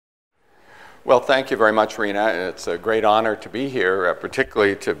Well, thank you very much, Rena. It's a great honor to be here,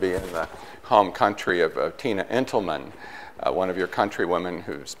 particularly to be in the home country of Tina Intelman, one of your countrywomen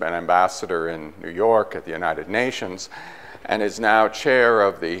who's been ambassador in New York at the United Nations and is now chair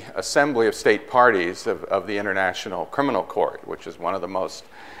of the Assembly of State Parties of the International Criminal Court, which is one of the most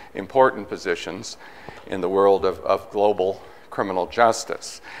important positions in the world of global criminal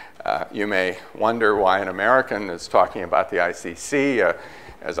justice. You may wonder why an American is talking about the ICC.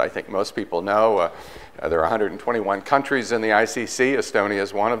 As I think most people know, there are 121 countries in the ICC. Estonia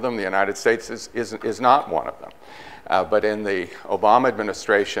is one of them. The United States is not one of them. But in the Obama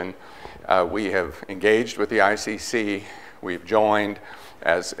administration, we have engaged with the ICC. We've joined,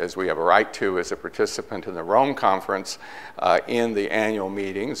 as we have a right to, as a participant in the Rome Conference in the annual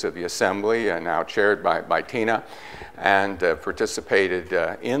meetings of the Assembly, now chaired by Tina, and participated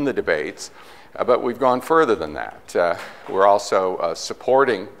in the debates. But we've gone further than that. We're also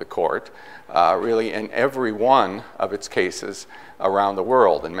supporting the court really in every one of its cases around the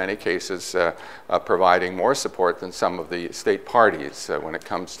world, in many cases providing more support than some of the state parties when it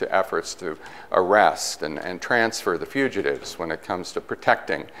comes to efforts to arrest and transfer the fugitives, when it comes to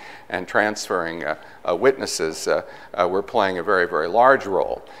protecting and transferring witnesses. We're playing a very, very large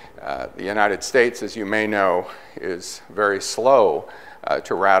role. The United States, as you may know, is very slow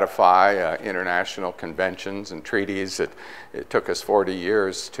to ratify international conventions and treaties. It took us 40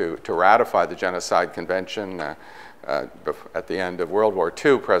 years to ratify the Genocide Convention. At the end of World War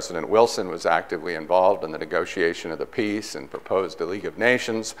II, President Wilson was actively involved in the negotiation of the peace and proposed a League of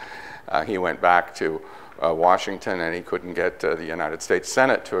Nations. He went back to Washington and he couldn't get the United States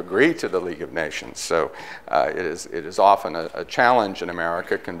Senate to agree to the League of Nations. So it is often a challenge in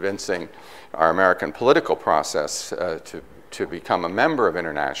America convincing our American political process to become a member of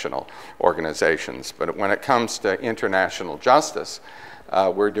international organizations. But when it comes to international justice,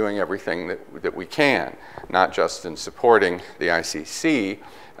 we're doing everything that we can, not just in supporting the ICC,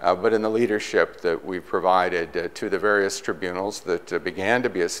 but in the leadership that we've provided to the various tribunals that began to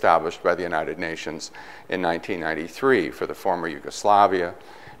be established by the United Nations in 1993 for the former Yugoslavia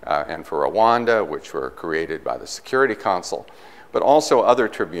and for Rwanda, which were created by the Security Council, but also other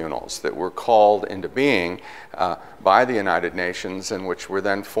tribunals that were called into being by the United Nations and which were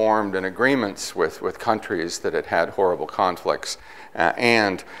then formed in agreements with countries that had had horrible conflicts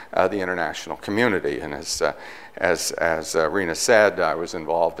and the international community. And as Rena said, I was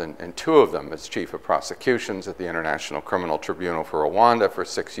involved in two of them as Chief of Prosecutions at the International Criminal Tribunal for Rwanda for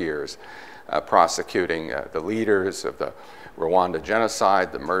 6 years, prosecuting the leaders of the Rwanda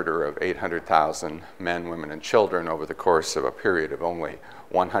genocide, the murder of 800,000 men, women, and children over the course of a period of only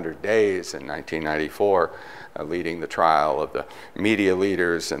 100 days in 1994, leading the trial of the media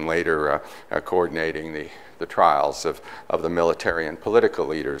leaders and later coordinating the trials of the military and political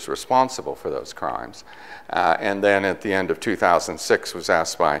leaders responsible for those crimes. And then at the end of 2006 was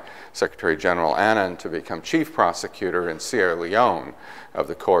asked by Secretary General Annan to become chief prosecutor in Sierra Leone of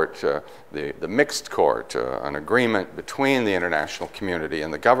the court, the mixed court, an agreement between the international community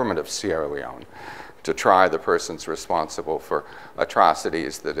and the government of Sierra Leone to try the persons responsible for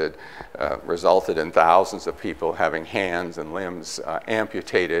atrocities that had resulted in thousands of people having hands and limbs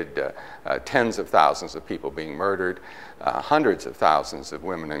amputated, tens of thousands of people being murdered, hundreds of thousands of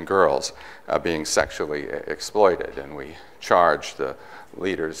women and girls being sexually exploited. And we charged the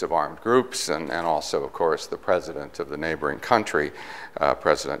leaders of armed groups and also, of course, the president of the neighboring country,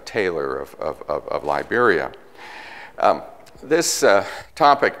 President Taylor of Liberia. This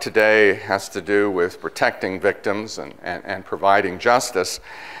topic today has to do with protecting victims and providing justice,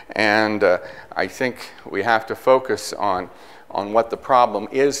 and I think we have to focus on what the problem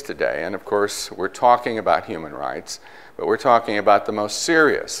is today. And of course, we're talking about human rights, but we're talking about the most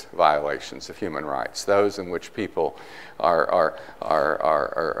serious violations of human rights, those in which people are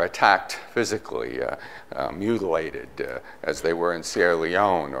attacked physically, mutilated, as they were in Sierra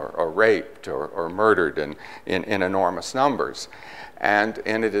Leone, or raped or murdered in enormous numbers. And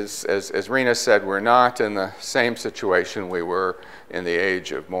it is, as Rena said, we're not in the same situation we were in the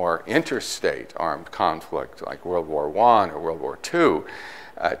age of more interstate armed conflict like World War I or World War II.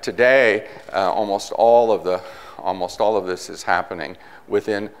 Today, almost all of this is happening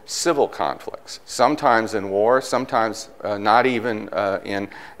within civil conflicts, sometimes in war, sometimes not even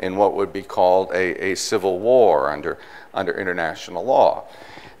in what would be called a civil war under international law.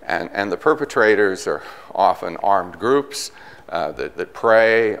 And the perpetrators are often armed groups that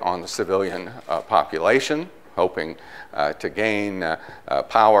prey on the civilian population, hoping to gain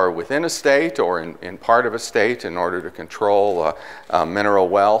power within a state or in part of a state in order to control mineral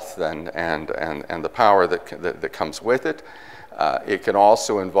wealth and the power that comes with it. It can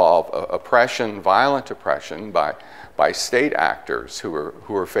also involve oppression, violent oppression by state actors who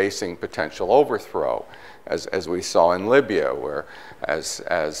are facing potential overthrow, as we saw in Libya, where as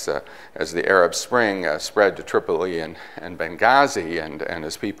the Arab Spring spread to Tripoli and Benghazi, and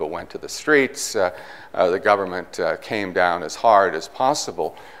as people went to the streets, the government came down as hard as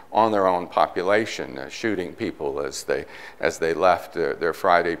possible on their own population, shooting people as they left their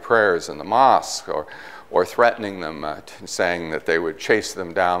Friday prayers in the mosque, or threatening them, saying that they would chase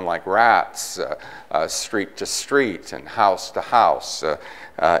them down like rats, street to street and house to house,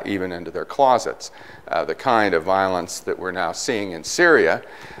 even into their closets. The kind of violence that we're now seeing in Syria,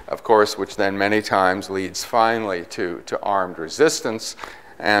 of course, which then many times leads finally to armed resistance,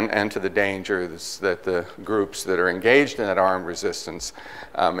 and to the dangers that the groups that are engaged in that armed resistance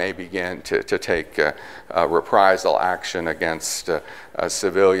may begin to take reprisal action against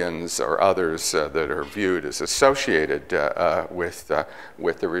civilians or others that are viewed as associated with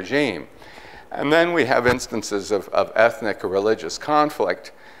the regime. And then we have instances of ethnic or religious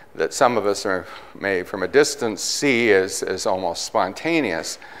conflict that some of us may from a distance see as almost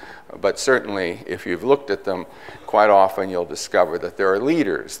spontaneous. But certainly, if you've looked at them, quite often you'll discover that there are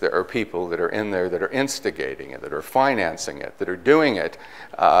leaders, there are people that are in there that are instigating it, that are financing it, that are doing it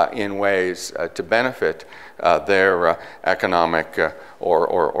in ways to benefit their economic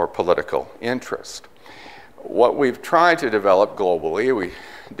or political interest. What we've tried to develop globally, we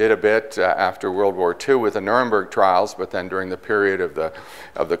did a bit after World War II with the Nuremberg trials, but then during the period of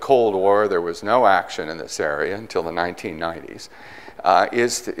the Cold War, there was no action in this area until the 1990s.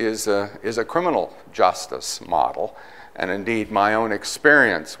 Is a criminal justice model. And indeed, my own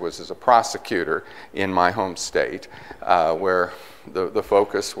experience was as a prosecutor in my home state, where the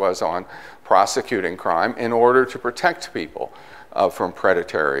focus was on prosecuting crime in order to protect people from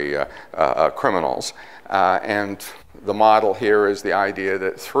predatory criminals. And the model here is the idea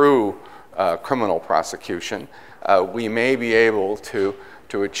that through criminal prosecution, we may be able to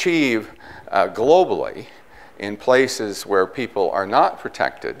achieve globally, in places where people are not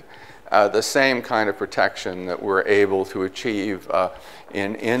protected, the same kind of protection that we're able to achieve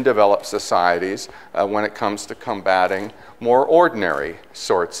in developed societies when it comes to combating more ordinary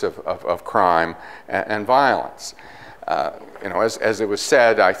sorts of crime and violence. As it was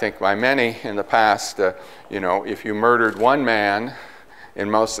said, I think by many in the past, if you murdered one man in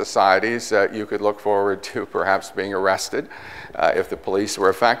most societies, you could look forward to perhaps being arrested if the police were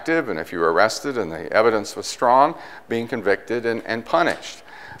effective, and if you were arrested and the evidence was strong, being convicted and punished.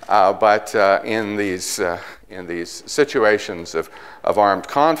 But in these situations of armed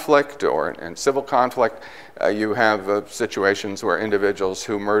conflict or in civil conflict, you have situations where individuals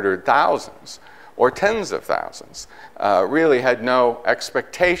who murdered thousands or tens of thousands really had no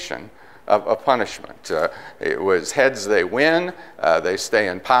expectation of punishment. It was heads they win, they stay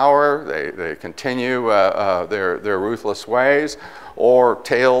in power, they continue their ruthless ways, or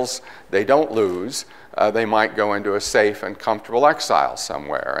tails they don't lose. They might go into a safe and comfortable exile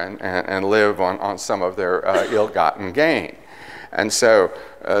somewhere and live on some of their ill-gotten gain. And so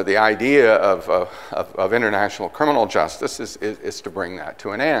the idea of international criminal justice is to bring that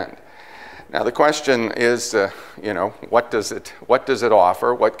to an end. Now the question is, what does it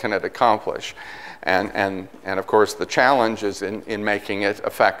offer? What can it accomplish? And of course the challenge is in making it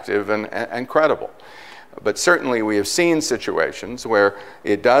effective and credible. But certainly we have seen situations where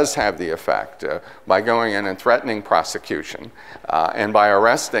it does have the effect by going in and threatening prosecution and by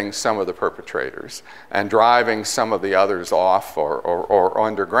arresting some of the perpetrators and driving some of the others off or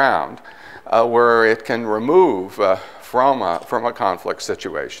underground, where it can remove from a conflict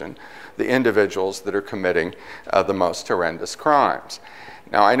situation the individuals that are committing the most horrendous crimes.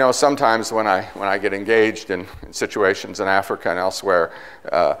 Now, I know sometimes when I get engaged in situations in Africa and elsewhere,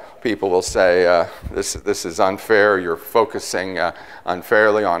 people will say, this is unfair, you're focusing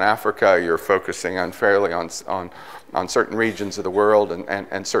unfairly on Africa, you're focusing unfairly on certain regions of the world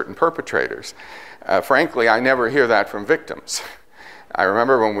and certain perpetrators. Frankly, I never hear that from victims. I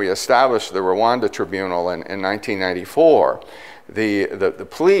remember when we established the Rwanda Tribunal in 1994, the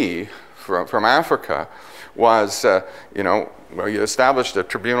plea from Africa was, well, you established a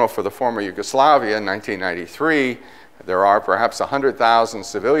tribunal for the former Yugoslavia in 1993. There are perhaps 100,000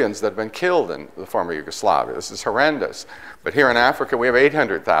 civilians that have been killed in the former Yugoslavia. This is horrendous. But here in Africa, we have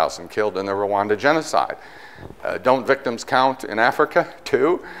 800,000 killed in the Rwanda genocide. Don't victims count in Africa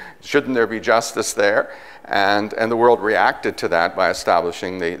too? Shouldn't there be justice there? And the world reacted to that by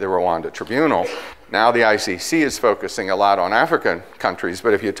establishing the Rwanda Tribunal. Now the ICC is focusing a lot on African countries,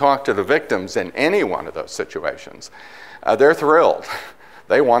 but if you talk to the victims in any one of those situations, they're thrilled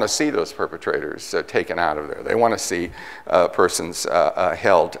they want to see those perpetrators taken out of there. They want to see persons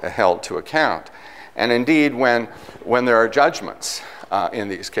held to account. And indeed, when there are judgments in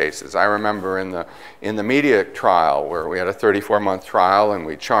these cases, I remember in the media trial where we had a 34-month trial and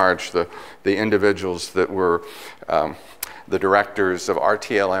we charged the individuals that were the directors of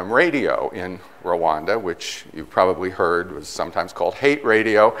RTLM radio in Rwanda, which you've probably heard was sometimes called hate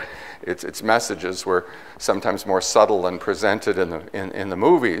radio. Its messages were sometimes more subtle and presented in the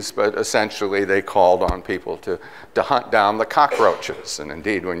movies, but essentially they called on people to hunt down the cockroaches. And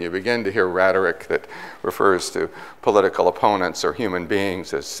indeed, when you begin to hear rhetoric that refers to political opponents or human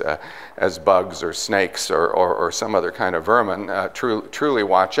beings as bugs or snakes or some other kind of vermin, truly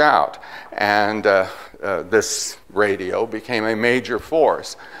watch out. And this radio became a major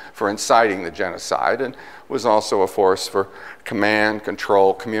force for inciting the genocide and was also a force for command,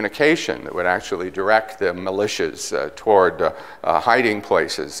 control, communication that would actually direct the militias toward hiding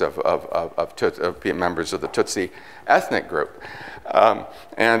places of members of the Tutsi ethnic group.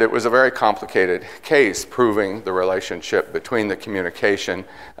 And it was a very complicated case proving the relationship between the communication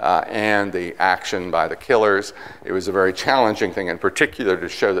and the action by the killers. It was a very challenging thing in particular to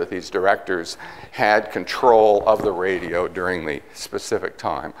show that these directors had control of the radio during the specific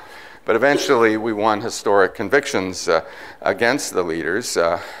time. But eventually we won historic convictions against the leaders,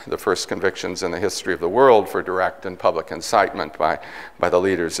 the first convictions in the history of the world for direct and public incitement by the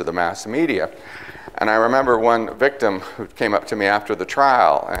leaders of the mass media. And I remember one victim who came up to me after the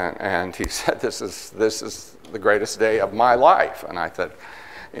trial and he said, this is the greatest day of my life. And I said,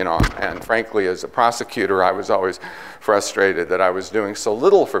 you know, and frankly, as a prosecutor, I was always frustrated that I was doing so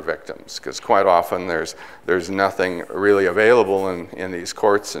little for victims, because quite often there's nothing really available in these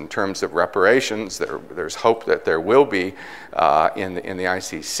courts in terms of reparations. There's hope that there will be in the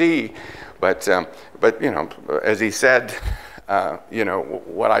ICC, but you know, as he said, you know,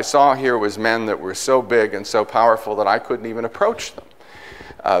 what I saw here was men that were so big and so powerful that I couldn't even approach them.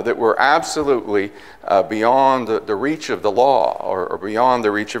 That were absolutely beyond the reach of the law or beyond the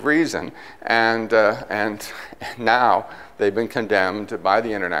reach of reason. And now they've been condemned by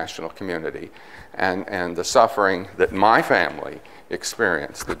the international community. And the suffering that my family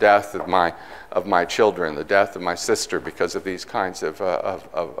experienced, the death of my children, the death of my sister because of these kinds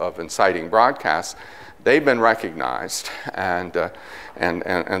of inciting broadcasts, they've been recognized, and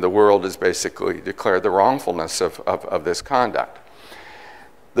the world has basically declared the wrongfulness of this conduct.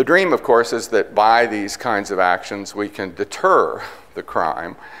 The dream, of course, is that by these kinds of actions we can deter the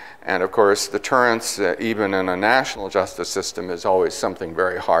crime. And of course, deterrence, even in a national justice system, is always something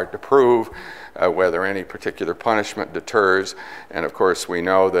very hard to prove, whether any particular punishment deters. And of course, we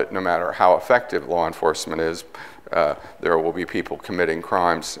know that no matter how effective law enforcement is, there will be people committing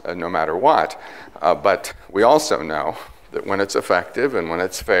crimes no matter what. But we also know that when it's effective and when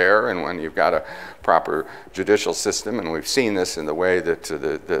it's fair and when you've got a proper judicial system, and we've seen this in the way that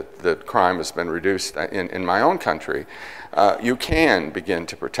the crime has been reduced in my own country, you can begin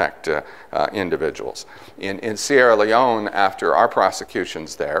to protect individuals. In Sierra Leone, after our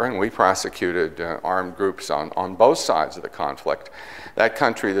prosecutions there, and we prosecuted armed groups on both sides of the conflict, that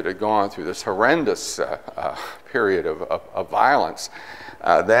country that had gone through this horrendous period of violence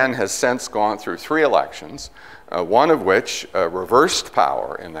then has since gone through 3 elections, one of which reversed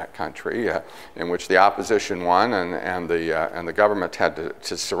power in that country, in which the opposition won and the government had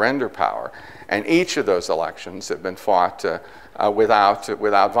to surrender power. And each of those elections have been fought without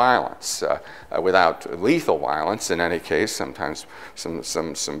violence, without lethal violence in any case. Sometimes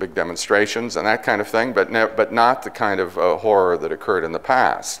some big demonstrations and that kind of thing, but not the kind of horror that occurred in the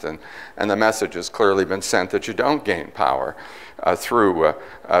past. And the message has clearly been sent that you don't gain power through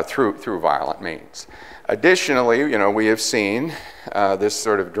violent means. Additionally, you know, we have seen this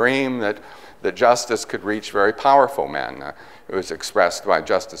sort of dream that justice could reach very powerful men. It was expressed by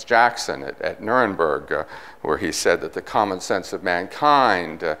Justice Jackson at Nuremberg, where he said that the common sense of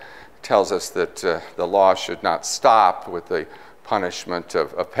mankind tells us that the law should not stop with the punishment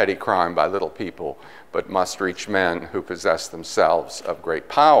of petty crime by little people, but must reach men who possess themselves of great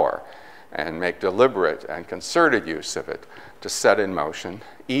power and make deliberate and concerted use of it to set in motion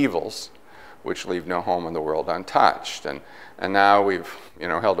evils which leave no home in the world untouched. And now we've, you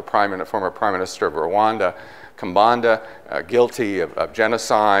know, held a former Prime Minister of Rwanda, Kambanda, guilty of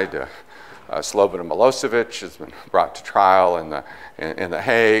genocide. Slobodan Milosevic has been brought to trial in the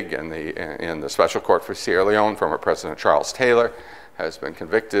Hague and in the Special Court for Sierra Leone. Former President Charles Taylor has been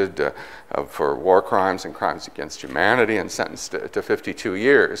convicted for war crimes and crimes against humanity and sentenced to 52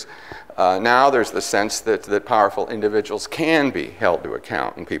 years. Now there's the sense that powerful individuals can be held to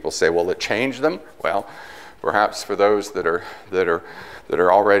account. And people say, well, it changed them? Well, Perhaps for those that are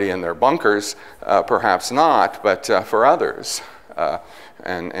already in their bunkers, perhaps not, but for others.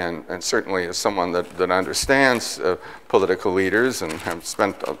 And certainly as someone that understands political leaders and have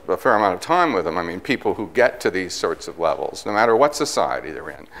spent a fair amount of time with them, I mean, people who get to these sorts of levels, no matter what society they're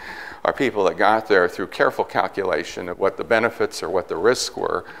in, are people that got there through careful calculation of what the benefits or what the risks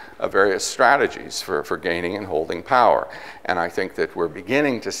were of various strategies for gaining and holding power. And I think that we're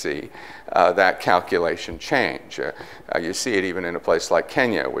beginning to see that calculation change. You see it even in a place like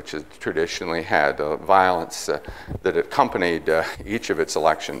Kenya, which has traditionally had violence that accompanied each of its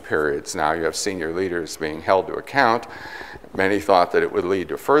election periods. Now you have senior leaders being held to account. Many thought that it would lead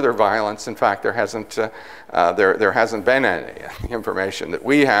to further violence. In fact, there hasn't been any. The information that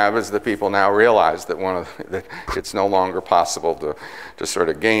we have is that people now realize that that it's no longer possible to sort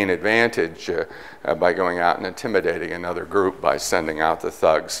of gain advantage by going out and intimidating another group by sending out the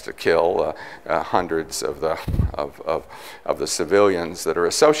thugs to kill hundreds of the civilians that are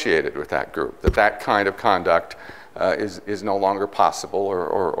associated with that group. That kind of conduct is no longer possible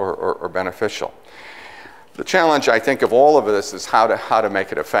or beneficial. The challenge, I think, of all of this is how to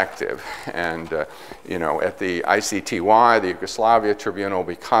make it effective. And you know, at the ICTY, the Yugoslavia Tribunal,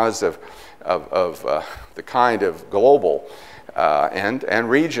 because of the kind of global and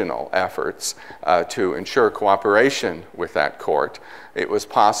regional efforts to ensure cooperation with that court, it was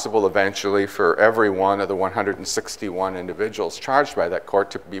possible eventually for every one of the 161 individuals charged by that court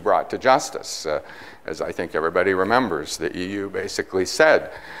to be brought to justice. As I think everybody remembers, the EU basically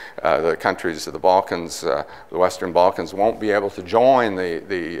said the countries of the Balkans, the Western Balkans, won't be able to join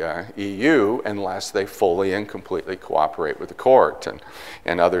the EU unless they fully and completely cooperate with the court,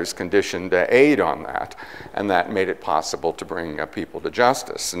 and others conditioned aid on that, and that made it possible to bring people to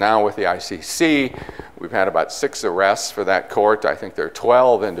justice. Now with the ICC, we've had about 6 arrests for that court. I think there are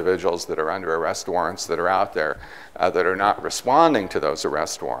 12 individuals that are under arrest warrants that are out there that are not responding to those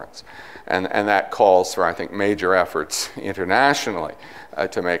arrest warrants. And that calls for, I think, major efforts internationally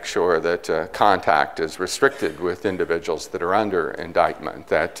to make sure that contact is restricted with individuals that are under indictment,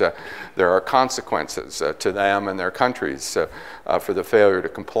 that there are consequences to them and their countries for the failure to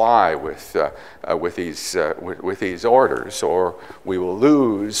comply with these orders, or we will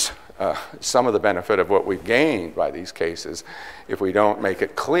lose some of the benefit of what we've gained by these cases if we don't make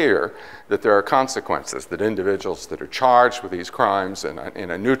it clear that there are consequences, that individuals that are charged with these crimes in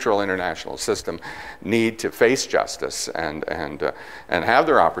a neutral international system need to face justice and have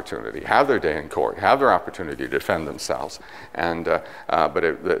their opportunity, have their day in court, have their opportunity to defend themselves, but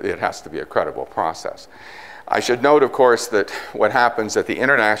it has to be a credible process. I should note, of course, that what happens at the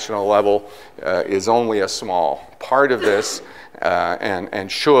international level is only a small part of this,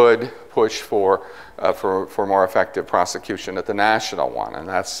 and should push for more effective prosecution at the national one. And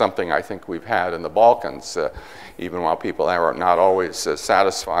that's something I think we've had in the Balkans, even while people are not always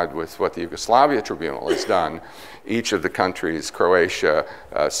satisfied with what the Yugoslavia Tribunal has done. Each of the countries, Croatia,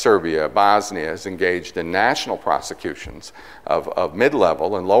 Serbia, Bosnia, has engaged in national prosecutions of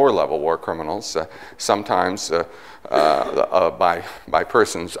mid-level and lower-level war criminals, sometimes by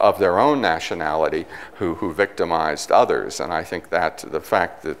persons of their own nationality who victimized others. And I think that the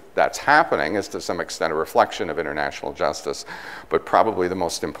fact that that's happening is to some extent a reflection of international justice, but probably the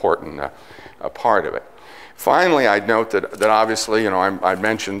most important part of it. Finally, I'd note that obviously, you know, I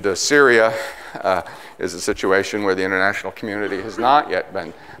mentioned Syria is a situation where the international community has not yet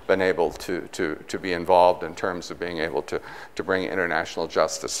been able to be involved in terms of being able to bring international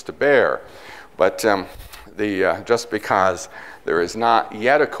justice to bear. But just because there is not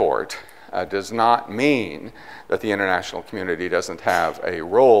yet a court does not mean that the international community doesn't have a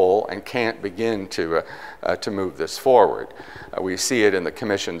role and can't begin to move this forward. We see it in the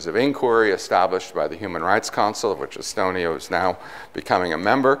commissions of inquiry established by the Human Rights Council, of which Estonia is now becoming a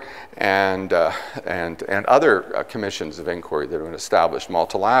member, and other commissions of inquiry that have been established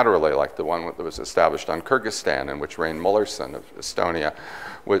multilaterally, like the one that was established on Kyrgyzstan, in which Rain Mullerson of Estonia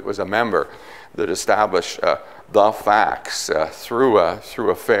was a member, that established the facts through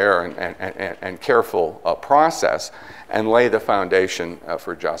a fair and careful process, and lay the foundation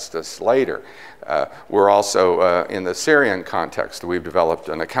for justice later. We're also, in the Syrian context, we've developed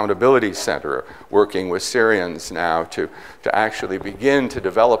an accountability center working with Syrians now to actually begin to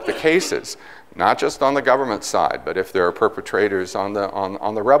develop the cases not just on the government side, but if there are perpetrators on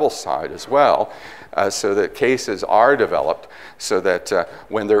the rebel side as well, so that cases are developed, so that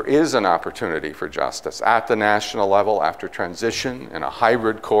when there is an opportunity for justice at the national level after transition in a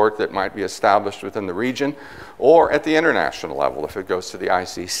hybrid court that might be established within the region, or at the international level if it goes to the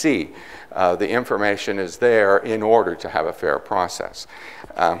ICC, the information is there in order to have a fair process.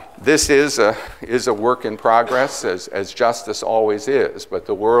 This is a work in progress, as justice always is, but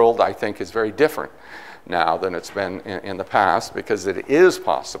the world, I think, is very different now than it's been in the past, because it is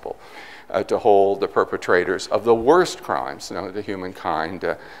possible to hold the perpetrators of the worst crimes known to humankind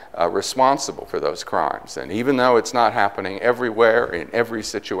responsible for those crimes. And even though it's not happening everywhere, in every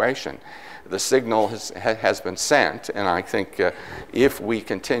situation, the signal has been sent, and I think if we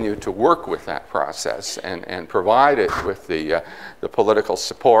continue to work with that process and provide it with the political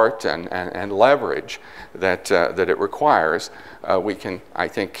support and leverage that it requires, we can, I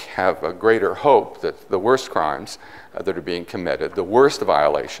think, have a greater hope that the worst crimes that are being committed, the worst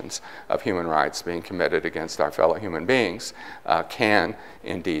violations of human rights being committed against our fellow human beings, can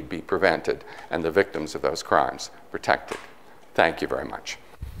indeed be prevented, and the victims of those crimes protected. Thank you very much.